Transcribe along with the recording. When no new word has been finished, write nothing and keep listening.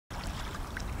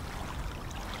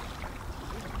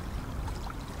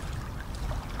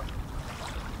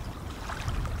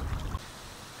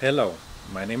Hello,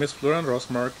 my name is Florian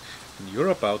Rosmark and you're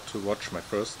about to watch my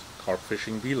first carp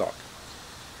fishing vlog.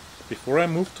 Before I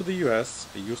moved to the US,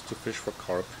 I used to fish for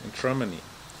carp in Germany.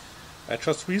 I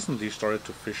just recently started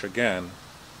to fish again,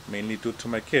 mainly due to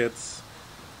my kids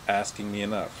asking me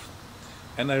enough.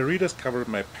 And I rediscovered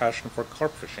my passion for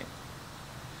carp fishing.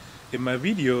 In my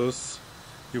videos,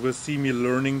 you will see me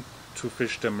learning to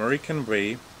fish the American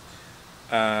way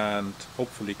and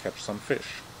hopefully catch some fish.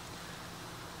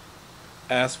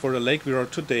 As for the lake we are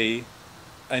today,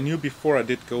 I knew before I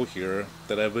did go here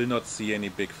that I will not see any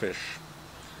big fish.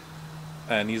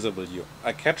 And neither will you.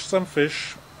 I catch some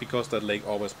fish because that lake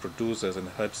always produces and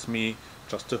helps me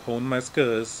just to hone my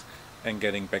skills and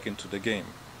getting back into the game.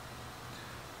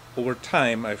 Over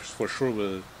time I for sure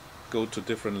will go to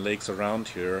different lakes around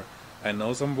here. I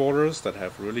know some waters that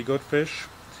have really good fish,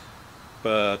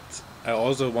 but I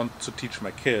also want to teach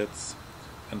my kids,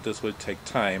 and this will take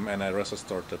time, and I'd rather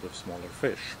start that with smaller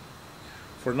fish.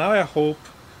 For now I hope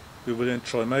you will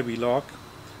enjoy my vlog,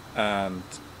 and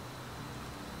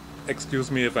excuse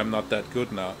me if I'm not that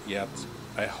good now yet.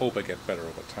 I hope I get better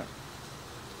over time.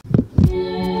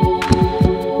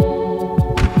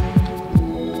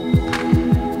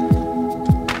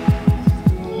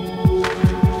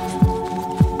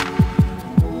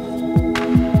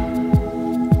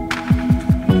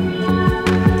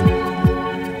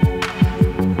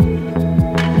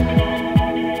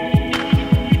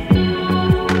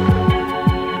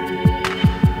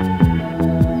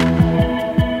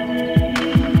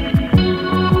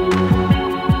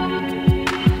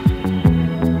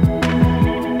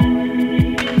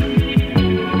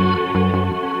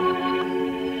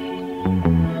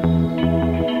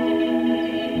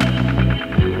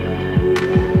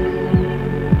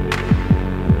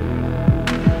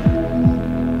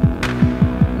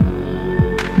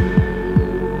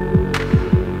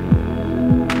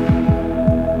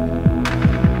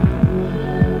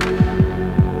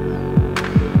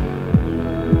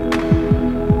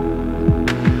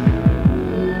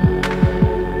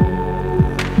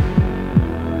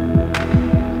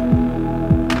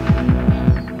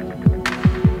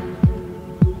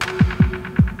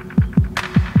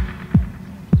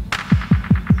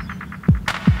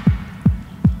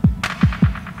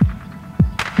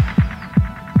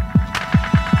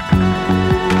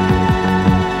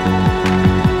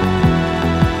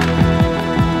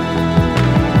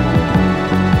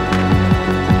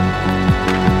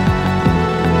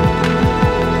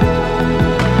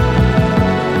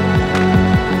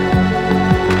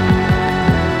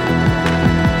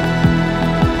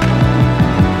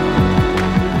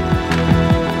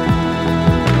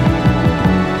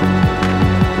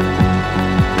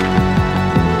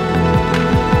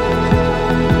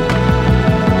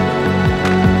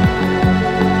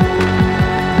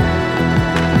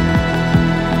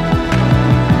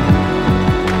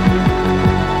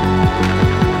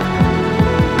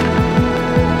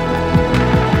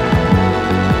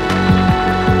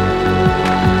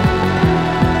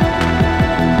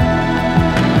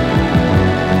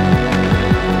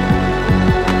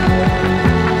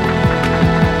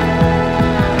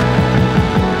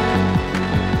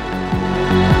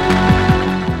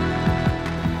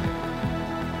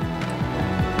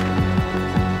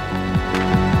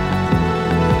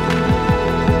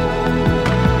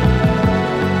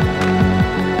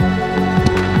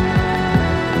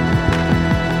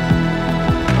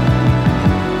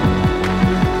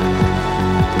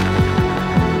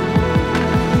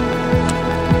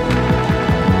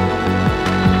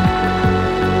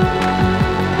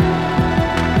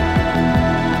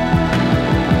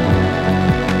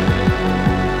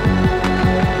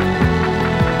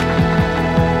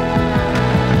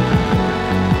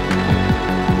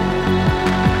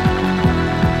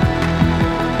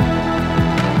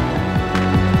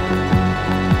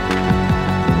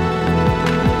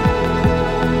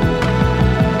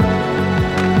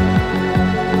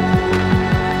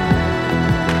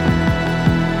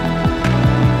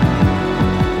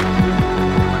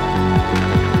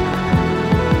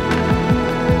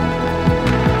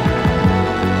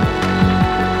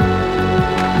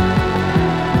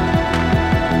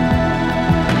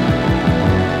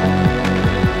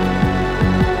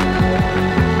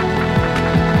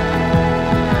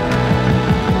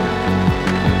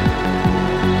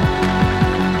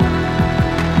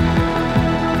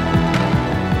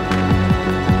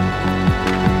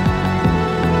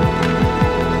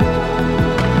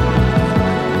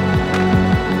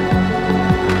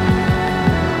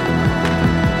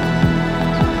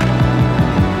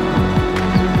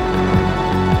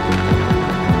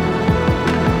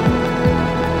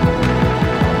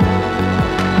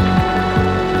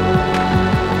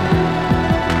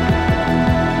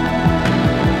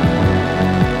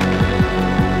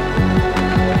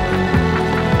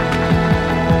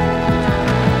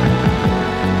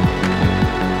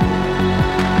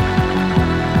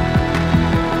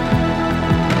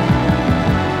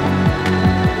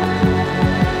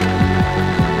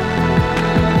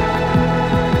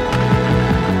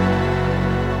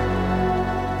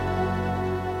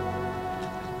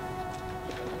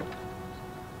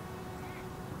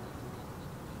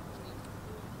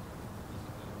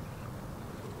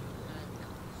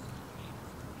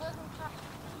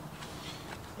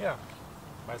 yeah,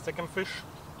 my second fish,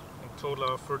 in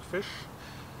total third fish.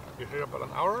 We're here about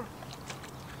an hour.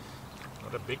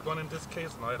 Not a big one in this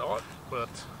case, not at all, but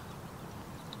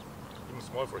even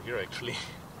small for here actually.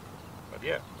 But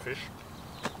yeah, fish.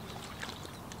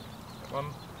 That one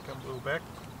can blow back,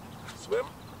 swim,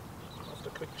 after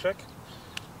a quick check,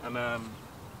 and then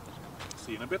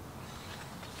see you in a bit.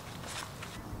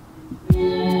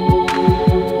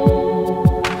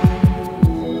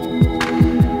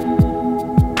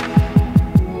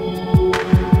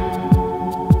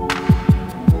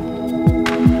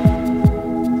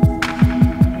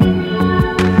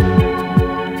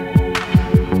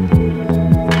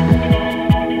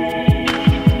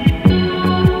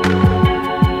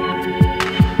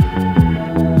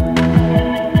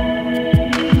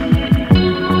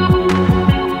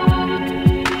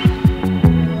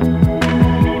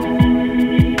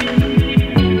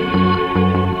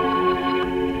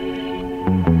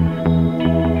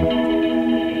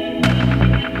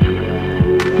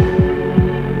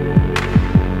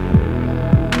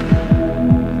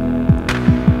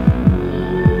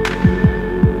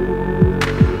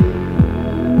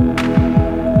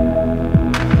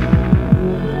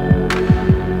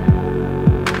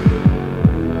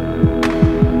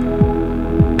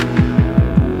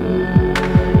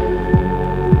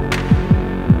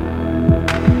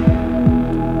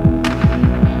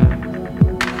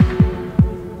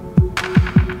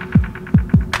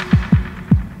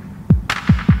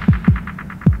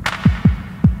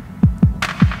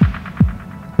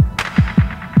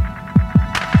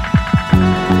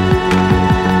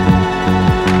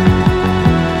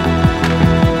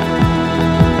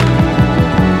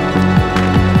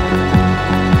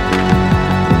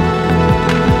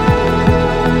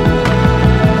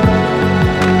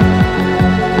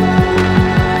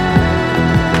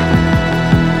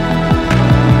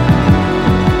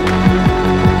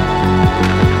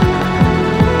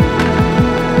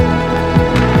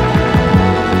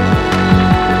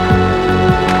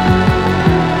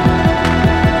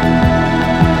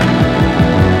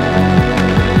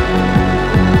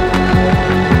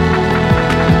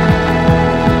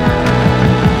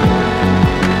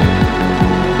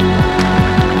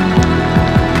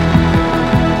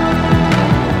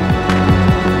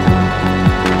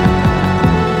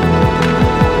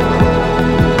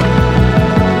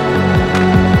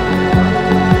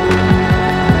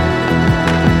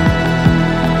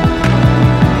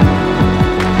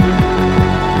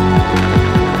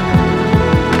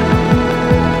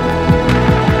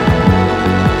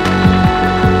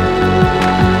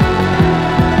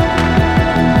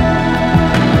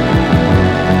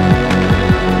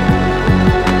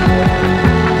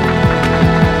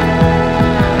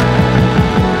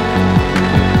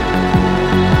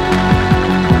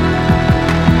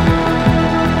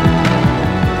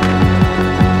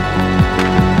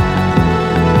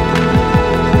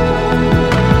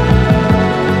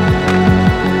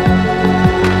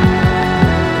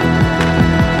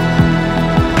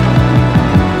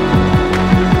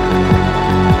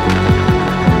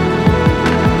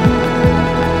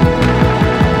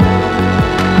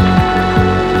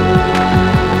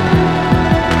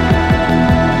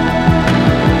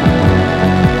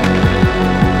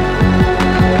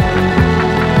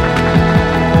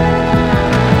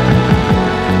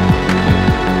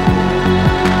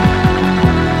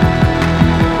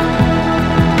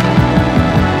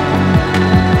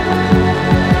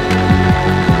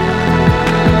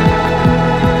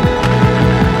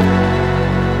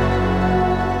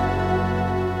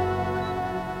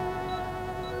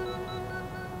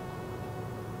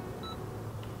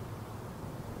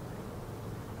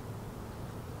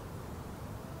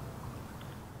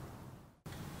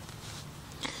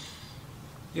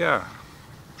 Yeah,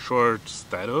 short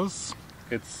status.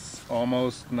 It's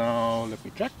almost now, let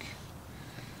me check.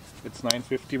 It's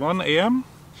 9:51 a.m.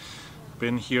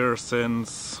 Been here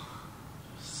since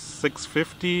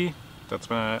 6:50. That's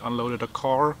when I unloaded a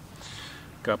car.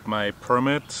 Got my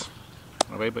permit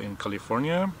away in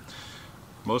California.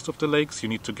 Most of the lakes you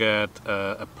need to get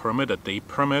a permit, a day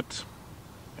permit.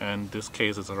 And this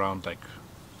case is around like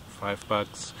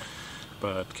 $5,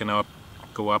 but can now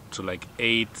go up to like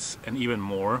 8 and even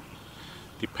more,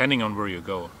 depending on where you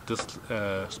go. This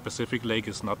specific lake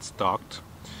is not stocked,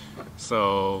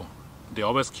 so they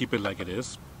always keep it like it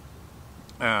is.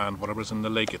 And whatever's in the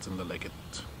lake, it's in the lake.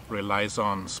 It relies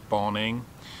on spawning.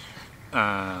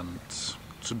 And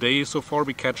today, so far,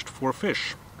 we catched 4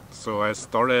 fish. So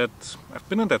I've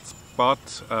been in that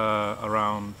spot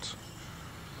around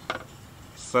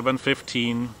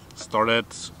 7:15, started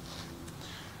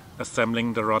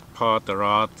assembling the rod pod, the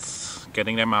rods,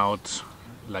 getting them out,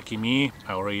 lucky me,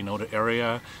 I already know the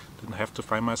area, didn't have to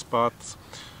find my spots.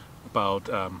 About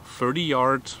 30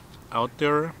 yards out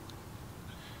there.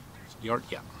 Yard,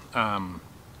 yeah.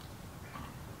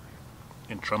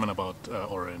 In German about,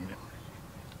 or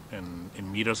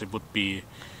in meters, it would be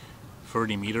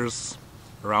 30 meters,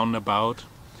 roundabout,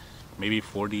 maybe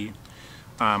 40.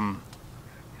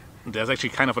 There's actually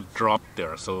kind of a drop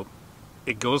there, so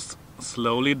it goes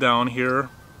slowly down here.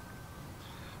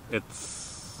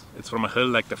 It's from a hill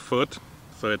like the foot,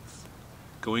 so it's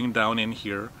going down in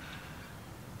here,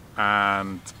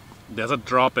 and there's a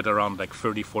drop at around like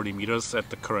 30-40 meters at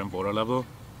the current water level.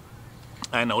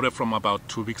 I know that from about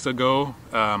 2 weeks ago.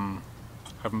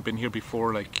 Haven't been here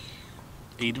before, like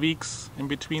 8 weeks in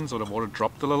between, so the water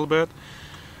dropped a little bit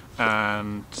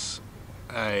and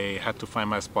I had to find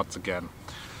my spots again.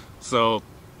 So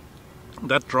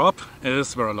that drop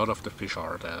is where a lot of the fish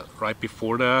are. Right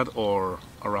before that or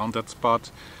around that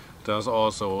spot there's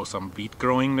also some weed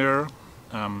growing there.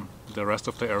 The rest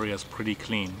of the area is pretty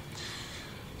clean.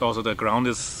 Also the ground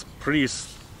is pretty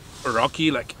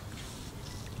rocky, like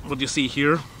what you see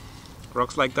here,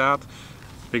 rocks like that,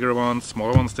 bigger ones,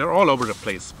 smaller ones, they're all over the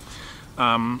place.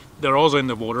 They're also in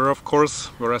the water, of course,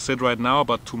 where I sit right now.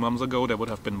 About 2 months ago there would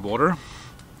have been water.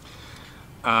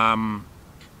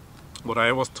 What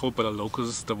I was told by the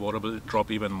locals, the water will drop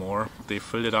even more. They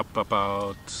filled it up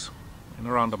about in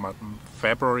around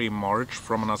February, March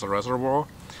from another reservoir.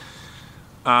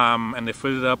 And they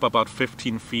filled it up about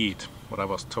 15 feet, what I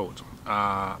was told.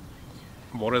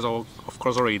 Water is of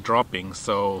course already dropping,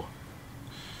 so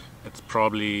it's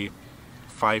probably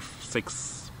 5,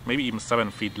 6, maybe even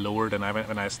 7 feet lower than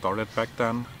when I started back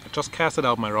then. I just casted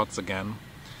out my rods again,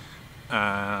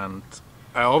 and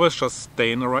I always just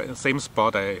stay in the same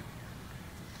spot. I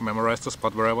memorized the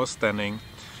spot where I was standing,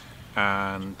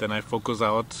 and then I focus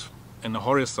out in the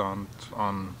horizon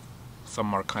on some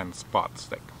more kind of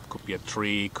spots. Like could be a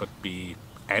tree, could be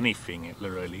anything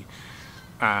literally,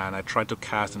 and I try to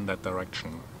cast in that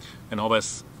direction, and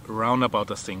always round about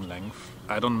the same length.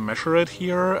 I don't measure it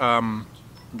here.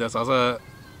 There's other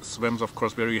swims, of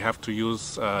course, where you have to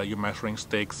use your measuring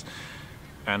sticks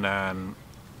and then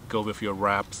go with your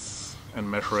wraps and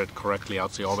measure it correctly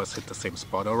out, so you always hit the same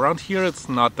spot. Around here it's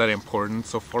not that important.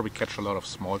 So far we catch a lot of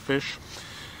small fish.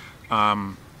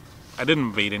 I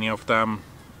didn't weigh any of them.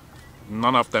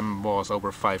 None of them was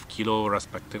over 5 kilo,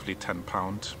 respectively 10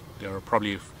 pound. They're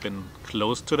probably been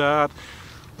close to that,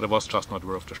 but it was just not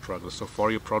worth the struggle. So far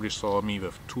you probably saw me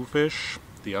with 2 fish.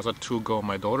 The other 2 go on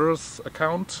my daughter's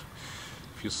account.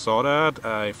 If you saw that,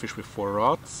 I fish with 4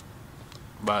 rods.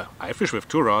 Well, I fish with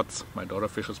 2 rods. My daughter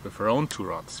fishes with her own 2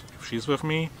 rods. If she's with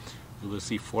me, you will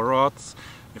see 4 rods.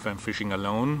 If I'm fishing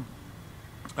alone,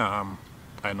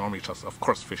 I normally just, of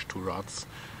course, fish 2 rods,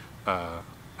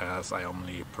 as I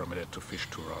only permitted to fish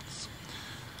 2 rods.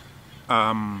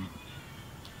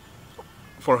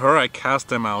 For her, I cast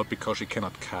them out because she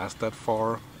cannot cast that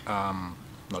far.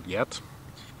 Not yet.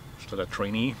 She's a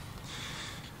trainee.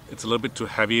 It's a little bit too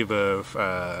heavy with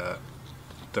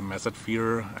the method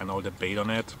feeder and all the bait on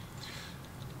it,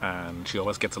 and she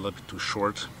always gets a little bit too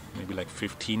short, maybe like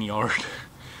 15 yards,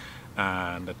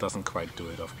 and that doesn't quite do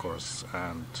it, of course.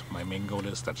 And my main goal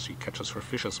is that she catches her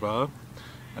fish as well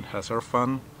and has her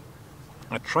fun.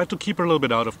 I try to keep her a little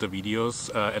bit out of the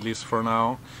videos, at least for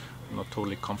now. I'm not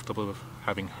totally comfortable with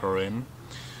having her in.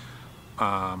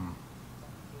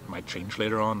 Might change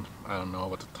later on. I don't know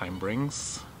what the time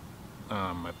brings.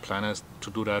 My plan is to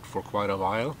do that for quite a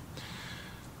while,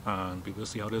 and we will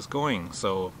see how this is going.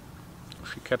 So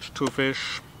she catch 2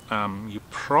 fish. You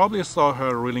probably saw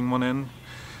her reeling one in.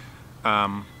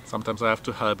 Sometimes I have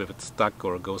to help if it's stuck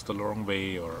or goes the wrong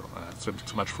way or swims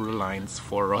too much through the lines.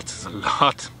 4 rods is a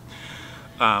lot.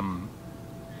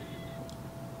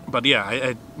 But yeah,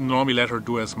 I normally let her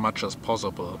do as much as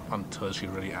possible until she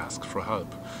really asks for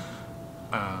help.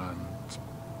 And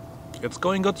it's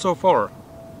going good so far.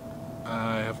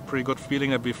 I have a pretty good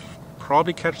feeling that we've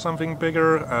probably catch something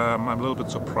bigger. I'm a little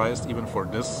bit surprised even for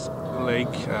this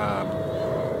lake.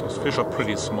 Those fish are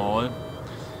pretty small.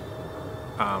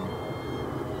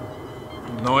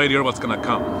 No idea what's gonna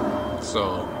come.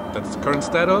 So that's the current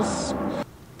status.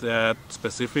 That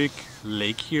specific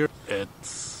lake here,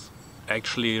 it's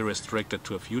actually restricted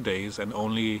to a few days and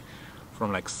only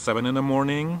from like 7 in the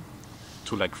morning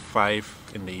to like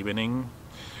 5 in the evening.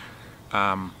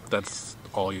 That's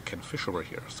all you can fish over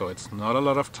here, so it's not a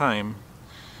lot of time.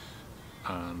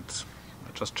 And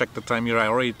I just checked the time here. I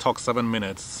already talked 7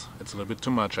 minutes. It's a little bit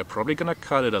too much. I'm probably gonna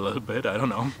cut it a little bit, I don't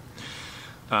know.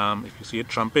 If you see it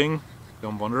jumping,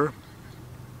 don't wonder.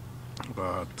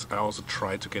 But I also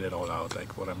try to get it all out,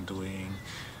 like what I'm doing.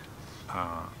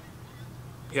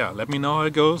 yeah, let me know how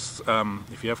it goes.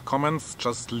 If you have comments,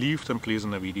 just leave them please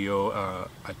in the video.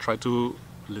 I try to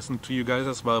listen to you guys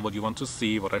as well, what you want to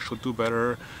see, what I should do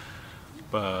better.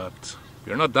 But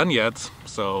we're not done yet,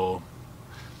 so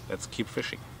let's keep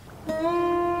fishing.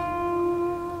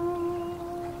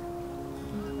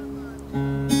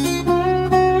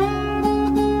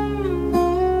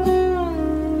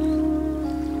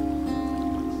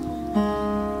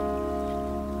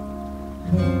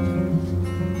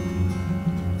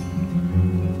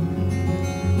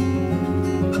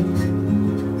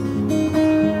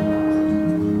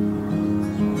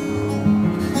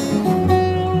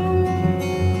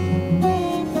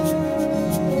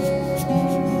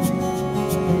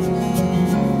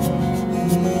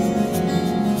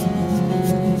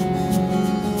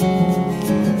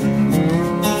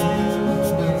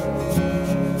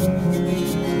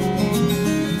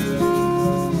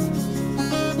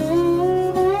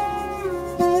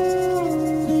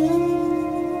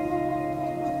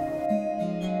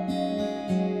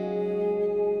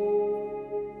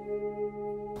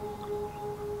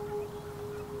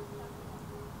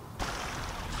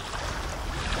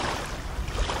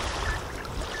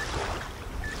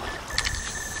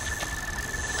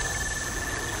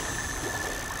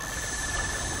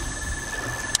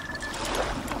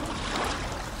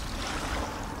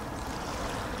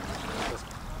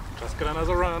 Get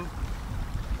another run. It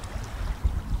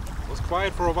was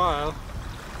quiet for a while,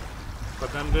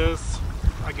 but then this,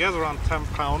 I guess around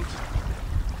 10-pound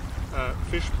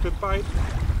fish did bite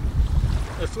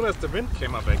as soon as the wind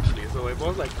came up actually. So it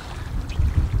was like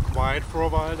quiet for a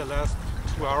while, the last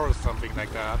 2 hours, something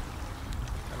like that.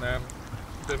 And then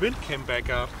the wind came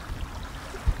back up,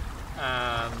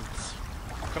 and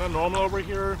kind of normal over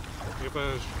here. We have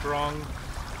a strong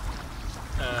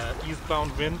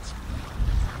eastbound wind.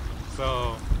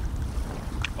 So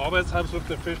always helps with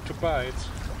the fish to bite.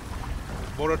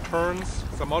 Water turns,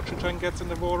 some oxygen gets in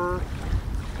the water,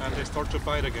 and they start to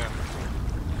bite again.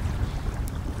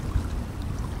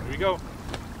 Here we go.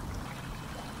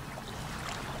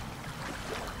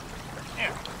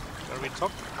 Yeah, very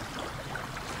top.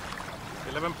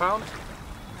 11-pound.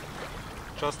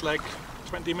 Just like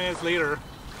 20 minutes later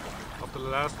after the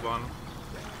last one.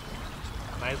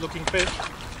 Nice looking fish.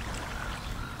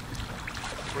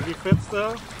 Pretty fits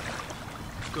though,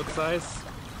 good size,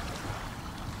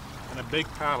 and a big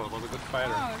paddle, was a good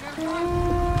fighter.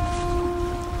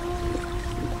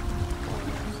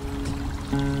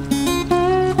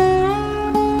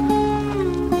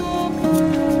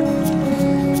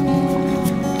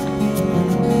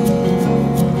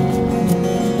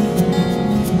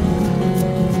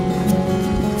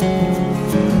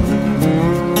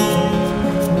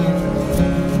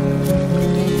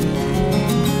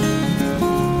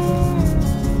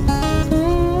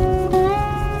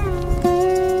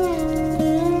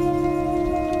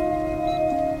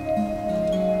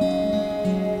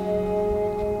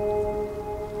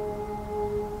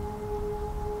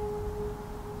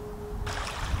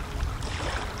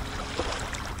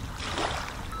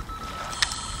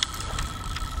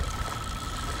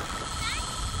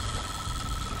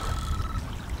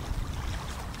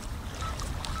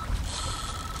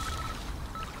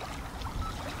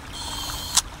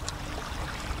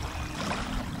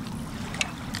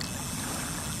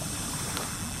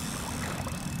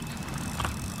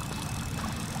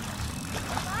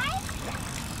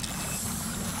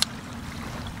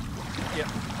 Yeah.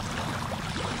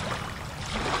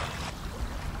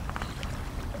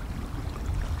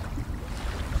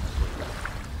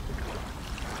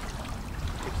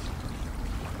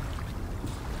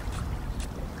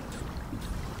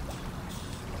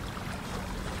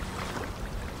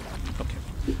 Okay.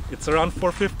 It's around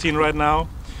 4:15 right now,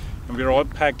 and we're all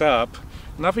packed up.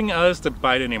 Nothing else to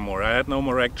bite anymore. I had no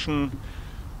more action.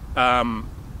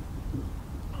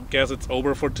 Guess it's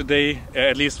over for today,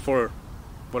 at least for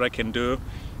what I can do.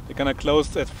 They're gonna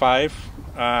close at 5,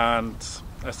 and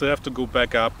I still have to go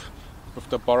back up with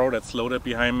the burrow that's loaded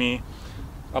behind me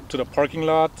up to the parking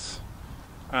lot,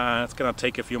 and it's gonna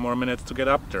take a few more minutes to get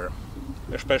up there,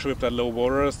 especially with that low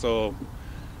water, so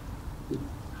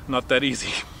not that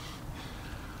easy.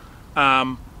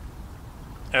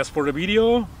 As for the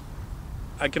video,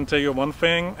 I can tell you one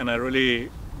thing, and I really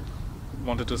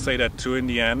wanted to say that too in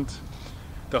the end.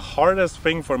 The hardest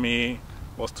thing for me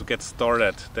was to get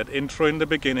started. That intro in the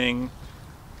beginning,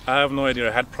 I have no idea.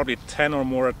 I had probably 10 or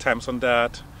more attempts on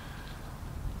that.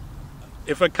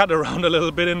 If I cut around a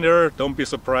little bit in there, don't be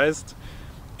surprised.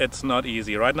 It's not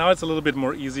easy. Right now it's a little bit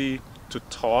more easy to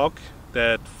talk.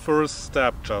 That first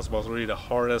step just was really the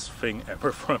hardest thing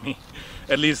ever for me.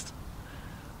 At least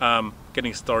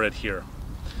getting started here.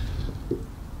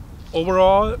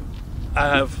 overall, I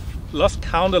have lost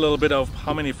count a little bit of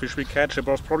how many fish we catch. It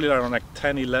was probably around like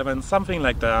 10, 11, something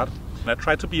like that. And I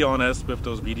try to be honest with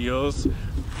those videos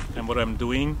and what I'm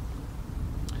doing.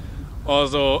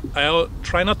 Also, I'll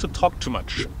try not to talk too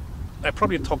much. I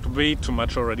probably talked way too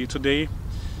much already today,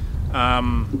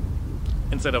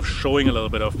 instead of showing a little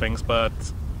bit of things, but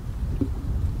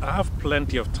I have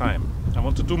plenty of time. I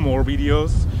want to do more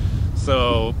videos,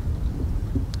 so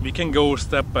we can go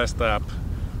step by step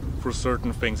through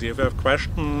certain things. If you have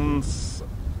questions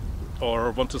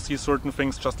or want to see certain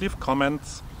things, just leave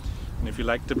comments. And if you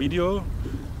like the video,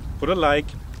 put a like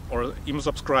or even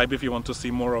subscribe if you want to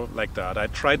see more like that. I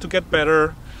try to get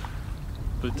better.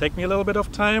 It will take me a little bit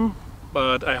of time,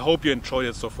 but I hope you enjoyed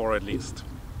it so far at least.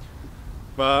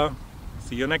 Well,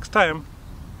 see you next time.